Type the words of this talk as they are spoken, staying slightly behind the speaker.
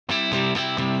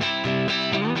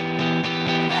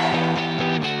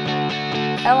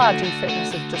LRG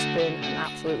Fitness has just been an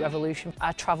absolute revolution.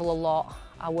 I travel a lot,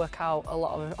 I work out a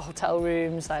lot of hotel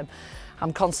rooms,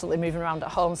 I'm constantly moving around at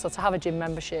home, so to have a gym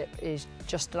membership is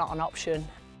just not an option.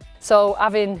 So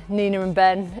having Nina and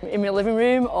Ben in my living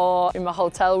room or in my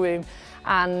hotel room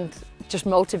and just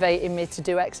motivating me to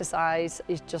do exercise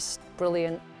is just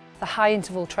brilliant. The high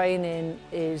interval training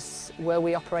is where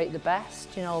we operate the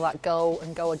best, you know, that go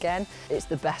and go again. It's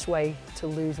the best way to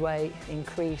lose weight,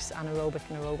 increase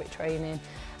anaerobic training,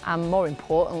 and more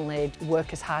importantly,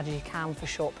 work as hard as you can for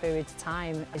short periods of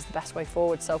time is the best way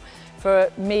forward. So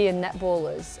for me and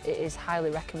netballers, it is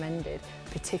highly recommended,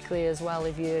 particularly as well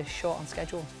if you're short on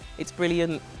schedule. It's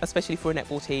brilliant, especially for a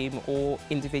netball team or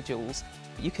individuals.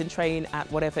 You can train at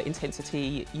whatever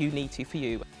intensity you need to for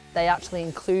you. They actually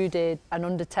included an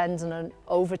under 10s and an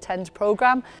over 10s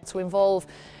programme to involve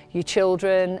your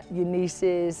children, your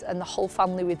nieces and the whole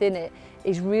family within it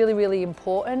is really, really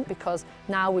important because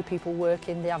now with people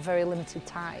working, they have very limited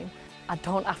time. I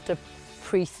don't have to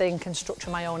pre-think and structure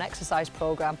my own exercise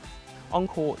programme. On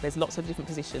court, there's lots of different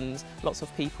positions, lots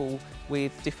of people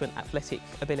with different athletic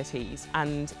abilities,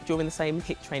 and during the same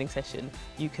HIIT training session,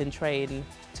 you can train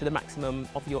to the maximum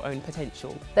of your own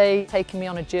potential. They're taking me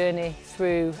on a journey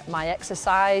through my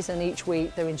exercise, and each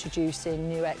week they're introducing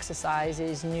new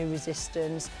exercises, new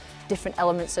resistance, different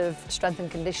elements of strength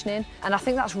and conditioning, and I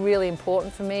think that's really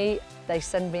important for me. They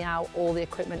send me out all the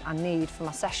equipment I need for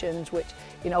my sessions, which,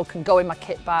 you know, can go in my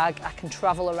kit bag. I can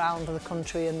travel around the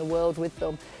country and the world with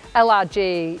them.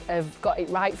 LRG have got it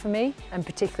right for me, and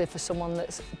particularly for someone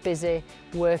that's busy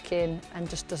working and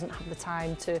just doesn't have the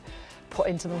time to put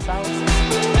into themselves.